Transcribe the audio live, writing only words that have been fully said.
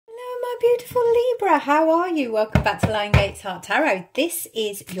my beautiful Libra, how are you? Welcome back to Lion Gates Heart Tarot. This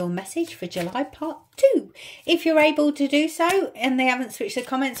is your message for July part 2. If you're able to do so and they haven't switched the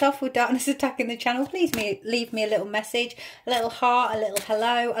comments off with darkness attacking the channel, please leave me a little message, a little heart, a little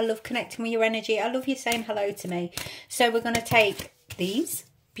hello. I love connecting with your energy. I love you saying hello to me. So we're going to take these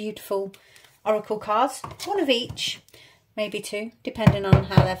beautiful oracle cards, one of each, maybe two, depending on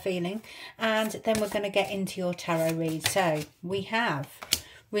how they're feeling, and then we're going to get into your tarot read. So we have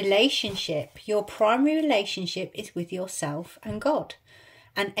relationship. Your primary relationship is with yourself and God,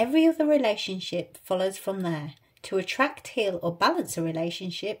 and every other relationship follows from there. To attract, heal or balance a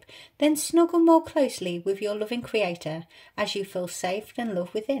relationship, then snuggle more closely with your loving creator as you feel safe and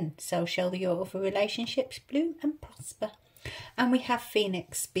loved within. So shall your other relationships bloom and prosper. And we have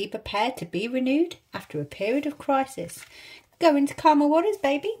Phoenix. Be prepared to be renewed after a period of crisis. Go into calmer waters,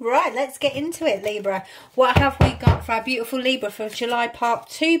 baby. Right, let's get into it, Libra. What have we got for our beautiful Libra for July part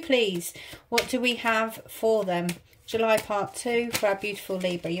 2, please? What do we have for them? July part 2 for our beautiful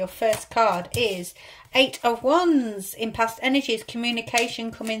Libra. Your first card is 8 of Wands. In past energies, communication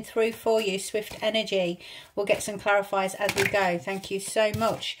coming through for you. Swift energy. We'll get some clarifiers as we go. Thank you so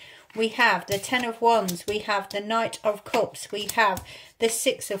much. We have the 10 of Wands, we have the Knight of Cups, we have the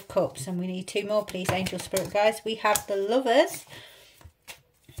 6 of Cups, and we need 2 more, please, Angel Spirit guys. We have the Lovers,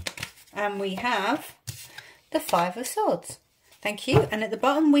 and we have the 5 of Swords. Thank you. And at the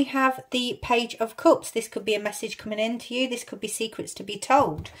bottom we have the Page of Cups. This could be a message coming in to you. This could be secrets to be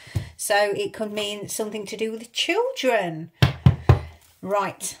told. So it could mean something to do with children.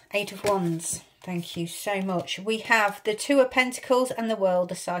 Right, 8 of Wands. Thank you so much. We have the 2 of Pentacles and the World.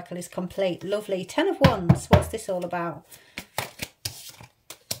 The cycle is complete. Lovely. 10 of Wands. What's this all about?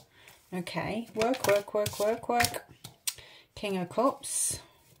 Okay. Work, work, work, work, work. King of Cups.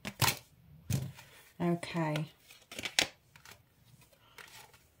 Okay.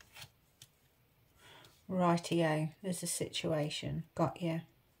 Rightio. There's a situation. Got you.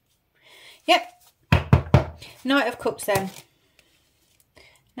 Yep. Knight of Cups then.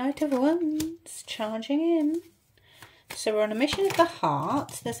 Knight of Wands, charging in. So we're on a mission of the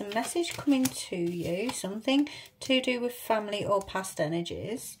heart. There's a message coming to you, something to do with family or past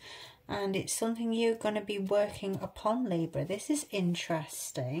energies, and it's something you're going to be working upon, Libra. This is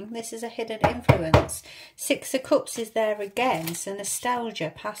interesting. This is a hidden influence. 6 of Cups is there again, so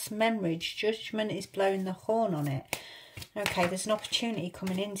nostalgia, past memories, judgment is blowing the horn on it. Okay, there's an opportunity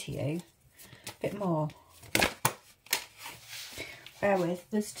coming into you. A bit more. Bear with,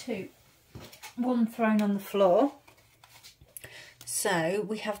 there's 2. 1 thrown on the floor. So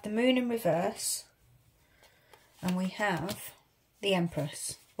we have the Moon in reverse, and we have the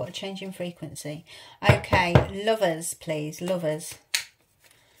Empress. What a change in frequency. Okay, Lovers, please, Lovers.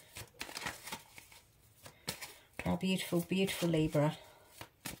 Our beautiful, beautiful Libra.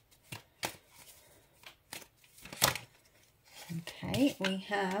 Okay, we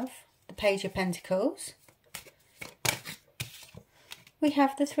have the Page of Pentacles. We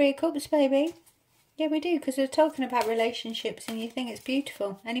have the 3 of Cups, baby. Yeah, we do, because we're talking about relationships and you think it's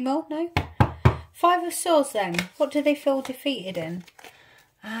beautiful. Any more? No? 5 of Swords then. What do they feel defeated in?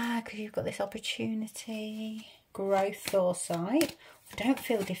 Ah, because you've got this opportunity, growth, foresight. Don't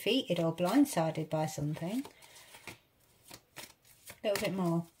feel defeated or blindsided by something. A little bit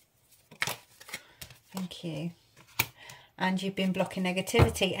more. Thank you. And you've been blocking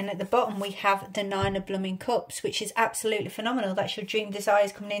negativity. And at the bottom we have the 9 of blooming Cups, which is absolutely phenomenal. That's your dream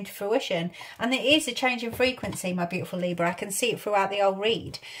desires coming into fruition. And it is a change in frequency, my beautiful Libra. I can see it throughout the whole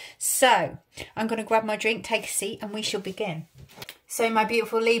read. So I'm going to grab my drink, take a seat, and we shall begin. So my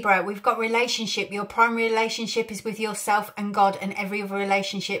beautiful Libra, we've got relationship. Your primary relationship is with yourself and God, and every other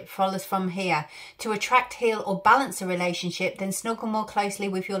relationship follows from here. To attract, heal or balance a relationship, then snuggle more closely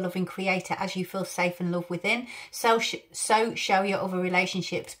with your loving creator as you feel safe and loved within. So shall your other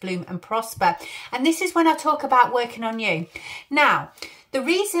relationships bloom and prosper. And this is when I talk about working on you. Now, the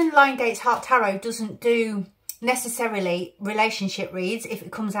reason Lion Gates Heart Tarot doesn't do necessarily relationship reads, if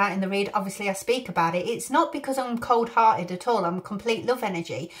it comes out in the read, obviously I speak about it. It's not because I'm cold-hearted at all. I'm complete love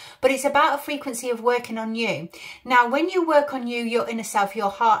energy, but it's about a frequency of working on you. Now, when you work on you, your inner self,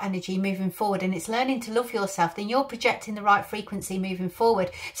 your heart energy moving forward, and it's learning to love yourself, then you're projecting the right frequency moving forward.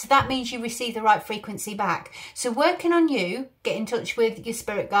 So that means you receive the right frequency back. So working on you, get in touch with your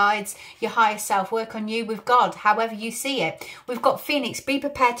spirit guides, your higher self, work on you with God, however you see it. We've got Phoenix, be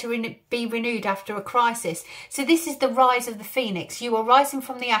prepared to be renewed after a crisis. So this is the rise of the phoenix. You are rising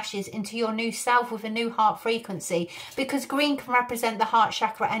from the ashes into your new self with a new heart frequency, because green can represent the heart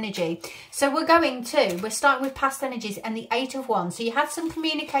chakra energy. So we're starting with past energies and the 8 of Wands. So you had some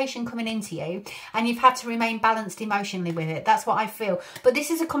communication coming into you and you've had to remain balanced emotionally with it. That's what I feel. But this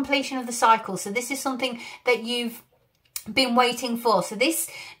is a completion of the cycle. So this is something that you've been waiting for. So this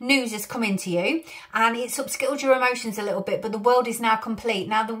news has come into you and it's upskilled your emotions a little bit, but the world is now complete.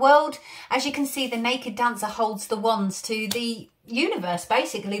 Now the world, as you can see, the naked dancer holds the wands to the universe.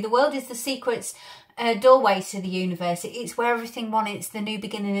 Basically the world is the secrets doorway to the universe. It's where everything wants. It's the new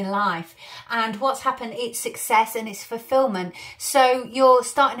beginning in life, and what's happened, it's success and it's fulfillment. So you're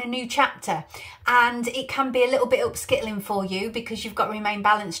starting a new chapter, and it can be a little bit upskilling for you because you've got to remain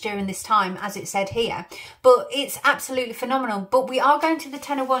balanced during this time, as it said here, but it's absolutely phenomenal. But we are going to the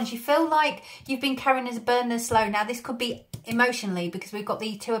 10 of Wands. You feel like you've been carrying as a burden as slow. Now this could be emotionally, because we've got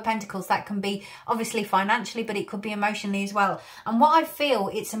the 2 of Pentacles. That can be obviously financially, but it could be emotionally as well. And what I feel,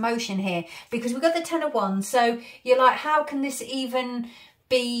 it's emotion here, because we've got the 10 of Wands. So you're like, how can this even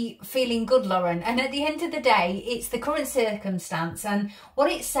be feeling good, Lauren? And at the end of the day, it's the current circumstance, and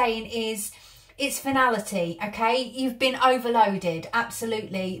what it's saying is it's finality. Okay, you've been overloaded,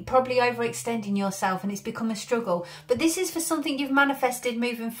 absolutely, probably overextending yourself, and it's become a struggle. But this is for something you've manifested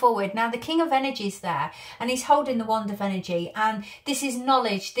moving forward. Now the King of Energy is there and he's holding the wand of energy, and this is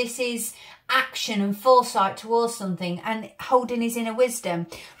knowledge, this is action and foresight towards something, and holding his inner wisdom,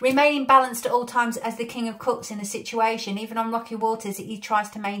 remaining balanced at all times as the King of Cups in a situation. Even on rocky waters, he tries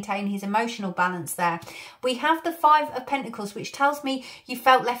to maintain his emotional balance there. We have the 5 of Pentacles, which tells me you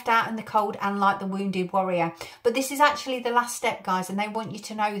felt left out in the cold and like the wounded warrior. But this is actually the last step, guys, and they want you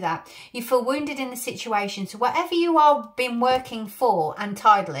to know that. You feel wounded in the situation. So whatever you are been working for and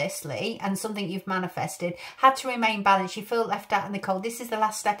tirelessly, and something you've manifested, had to remain balanced. You feel left out in the cold. This is the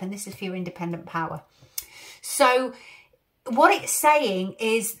last step, and this is for your independent power. So what it's saying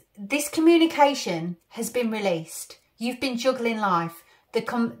is this communication has been released. You've been juggling life.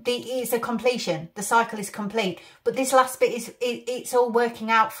 It's a completion. The cycle is complete. But this last bit is it's all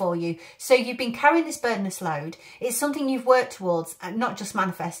working out for you. So you've been carrying this burdenless load. It's something you've worked towards, and not just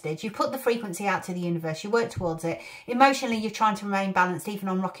manifested. You put the frequency out to the universe. You work towards it. Emotionally, you're trying to remain balanced even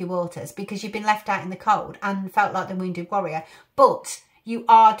on rocky waters, because you've been left out in the cold and felt like the wounded warrior. But you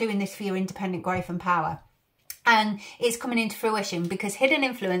are doing this for your independent growth and power. And it's coming into fruition, because hidden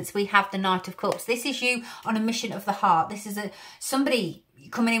influence, we have the Knight of Cups. This is you on a mission of the heart. This is somebody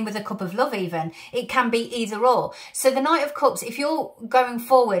coming in with a cup of love even. It can be either or. So the Knight of Cups, if you're going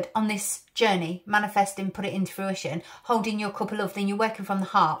forward on this journey, manifesting, put it into fruition, holding your cup of love, then you're working from the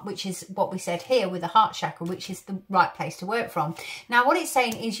heart, which is what we said here with the heart chakra, which is the right place to work from. Now what it's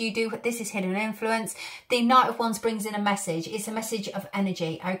saying is this is hidden influence. The Knight of Wands brings in a message. It's a message of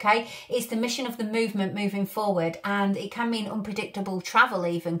energy, okay? It's the mission of the movement moving forward, and it can mean unpredictable travel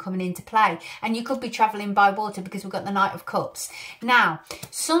even coming into play. And you could be traveling by water, because we've got the Knight of Cups. Now,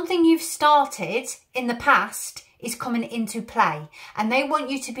 something you've started in the past is coming into play, and they want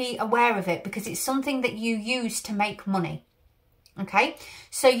you to be aware of it, because it's something that you use to make money. Okay,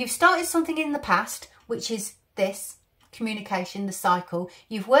 so you've started something in the past, which is this communication, the cycle.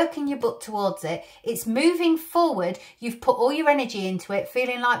 You've working your butt towards it. It's moving forward. You've put all your energy into it,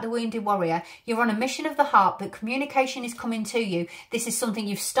 feeling like the wounded warrior. You're on a mission of the heart, but communication is coming to you. This is something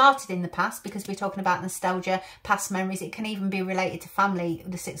you've started in the past, because we're talking about nostalgia, past memories. It can even be related to family,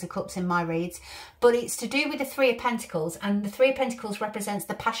 the 6 of Cups in my reads. But it's to do with the 3 of Pentacles, and the 3 of Pentacles represents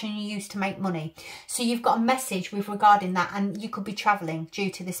the passion you use to make money. So you've got a message with regarding that, and you could be traveling due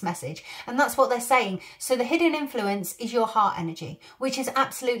to this message. And that's what they're saying. So the hidden influence is your heart energy, which is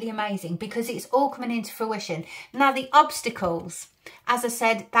absolutely amazing, because it's all coming into fruition. Now the obstacles, as I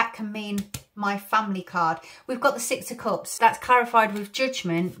said, that can mean my family card. We've got the 6 of Cups. That's clarified with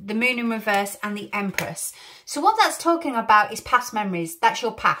Judgment, the Moon in reverse, and the Empress. So what that's talking about is past memories. That's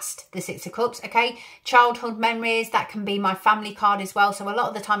your past, the 6 of Cups, okay? Childhood memories, that can be my family card as well. So a lot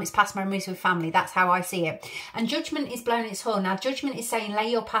of the time it's past memories with family. That's how I see it. And Judgment is blowing its horn. Now Judgment is saying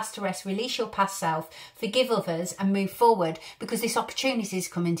lay your past to rest, release your past self, forgive others, and move forward, because this opportunity is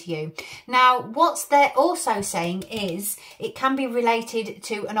coming to you. Now what's they're also saying is it can be related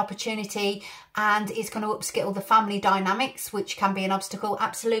to an opportunity, and it's going to upskill the family dynamics, which can be an obstacle,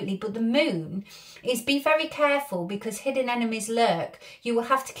 absolutely. But the Moon is be very careful, because hidden enemies lurk. You will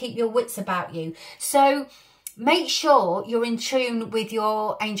have to keep your wits about you. So make sure you're in tune with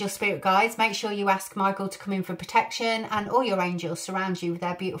your angel spirit guides. Make sure you ask Michael to come in for protection, and all your angels surround you with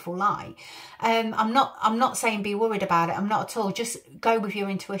their beautiful light. I'm not saying be worried about it. I'm not at all. Just go with your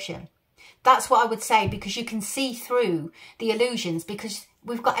intuition. That's what I would say, because you can see through the illusions, because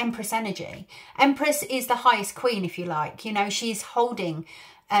we've got Empress energy. Empress is the highest queen, if you like. You know, she's holding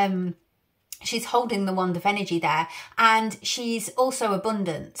the wand of energy there, and she's also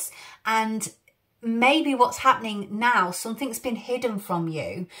abundance. And maybe what's happening now, something's been hidden from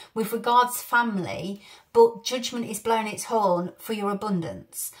you with regards family, but judgment is blowing its horn for your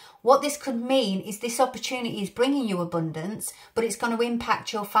abundance. What this could mean is this opportunity is bringing you abundance, but it's going to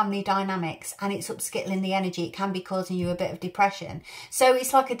impact your family dynamics, and it's upskittling the energy. It can be causing you a bit of depression. So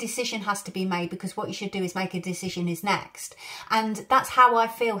it's like a decision has to be made, because what you should do is make a decision is next. And that's how I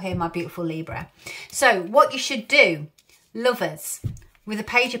feel here, my beautiful Libra. So what you should do, lovers, with the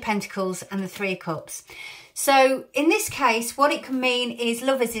Page of Pentacles and the Three of Cups. So in this case, what it can mean is,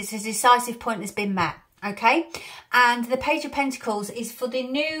 lovers, it's a decisive point has been met, okay? And the Page of Pentacles is for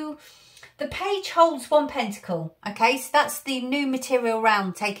the page holds one pentacle, okay? So that's the new material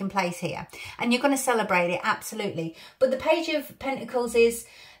realm taking place here. And you're going to celebrate it, absolutely. But the Page of Pentacles is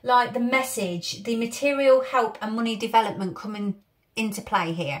like the message, the material help and money development coming into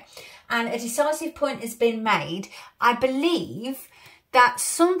play here. And a decisive point has been made. I believe that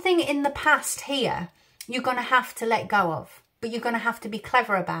something in the past here you're going to have to let go of, but you're going to have to be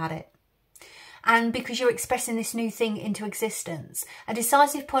clever about it. And because you're expressing this new thing into existence, a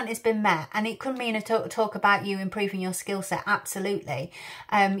decisive point has been met, and it could mean a talk about you improving your skill set, absolutely.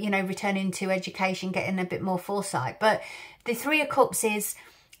 You know, returning to education, getting a bit more foresight. But the Three of Cups is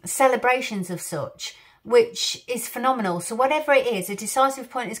celebrations of such, which is phenomenal. So whatever it is, a decisive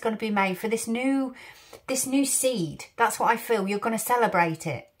point is going to be made for this new seed. That's what I feel. You're going to celebrate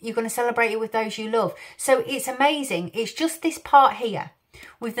it. You're going to celebrate it with those you love. So it's amazing. It's just this part here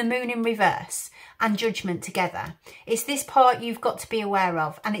with the moon in reverse and judgment together. It's this part you've got to be aware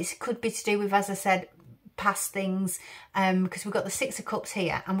of, and it could be to do with, as I said, past things, because we've got the Six of Cups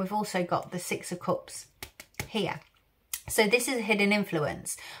here, and we've also got the Six of Cups here. So this is a hidden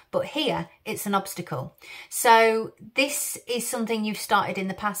influence, but here it's an obstacle. So this is something you've started in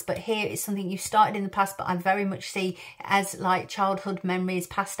the past, but here it's something you've started in the past, but I very much see as like childhood memories,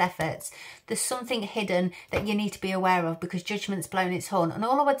 past efforts. There's something hidden that you need to be aware of, because judgment's blown its horn. And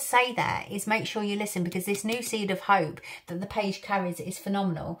all I would say there is make sure you listen, because this new seed of hope that the page carries is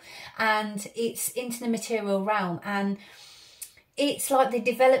phenomenal, and it's into the material realm, and it's like the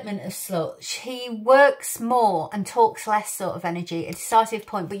development of such. He works more and talks less sort of energy, a decisive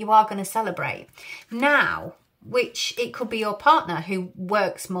point, but you are going to celebrate. Now, which it could be your partner who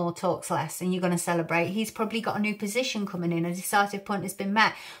works more, talks less, and you're going to celebrate. He's probably got a new position coming in, a decisive point has been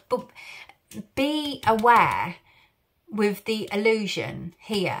met. But be aware with the illusion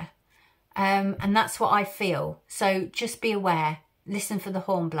here. And that's what I feel. So just be aware. Listen for the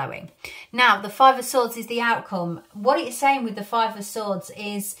horn blowing. Now, the Five of Swords is the outcome. What it's saying with the Five of Swords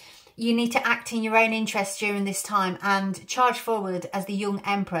is you need to act in your own interest during this time and charge forward as the young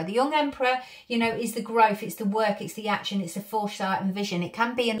emperor. The young emperor, you know, is the growth, it's the work, it's the action, it's the foresight and vision. It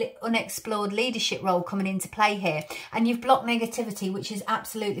can be an unexplored leadership role coming into play here. And you've blocked negativity, which is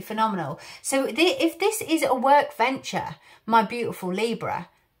absolutely phenomenal. So if this is a work venture, my beautiful Libra,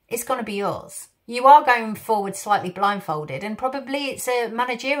 it's going to be yours. You are going forward slightly blindfolded, and probably it's a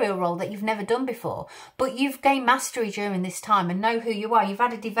managerial role that you've never done before, but you've gained mastery during this time and know who you are. You've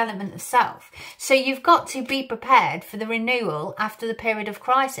had a development of self. So you've got to be prepared for the renewal after the period of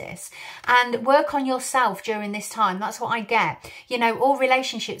crisis and work on yourself during this time. That's what I get. You know, all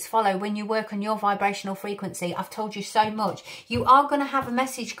relationships follow when you work on your vibrational frequency. I've told you so much. You are going to have a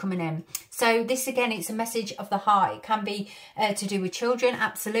message coming in. So this, again, it's a message of the heart. It can be to do with children,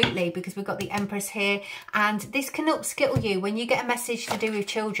 absolutely, because we've got the Empress here, and this can upskill you when you get a message to do with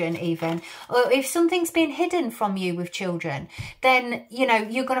children even, or if something's been hidden from you with children, then, you know,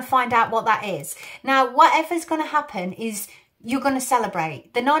 you're going to find out what that is. Now, whatever's going to happen is you're going to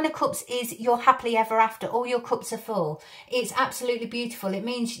celebrate. The Nine of Cups is you're happily ever after. All your cups are full. It's absolutely beautiful. It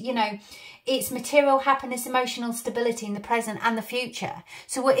means, you know, it's material happiness, emotional stability in the present and the future.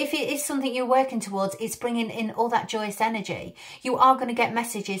 So if it is something you're working towards, it's bringing in all that joyous energy. You are going to get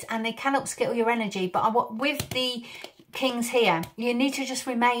messages, and they can upskill your energy. But with the Kings here, you need to just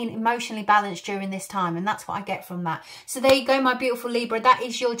remain emotionally balanced during this time, and that's what I get from that. So there you go, my beautiful Libra. That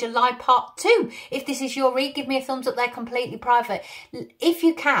is your July part 2. If this is your read, give me a thumbs up there, completely private. If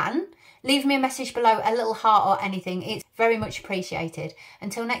you can, leave me a message below, a little heart or anything. It's very much appreciated.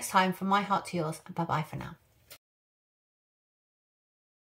 Until next time, from my heart to yours, and bye-bye for now.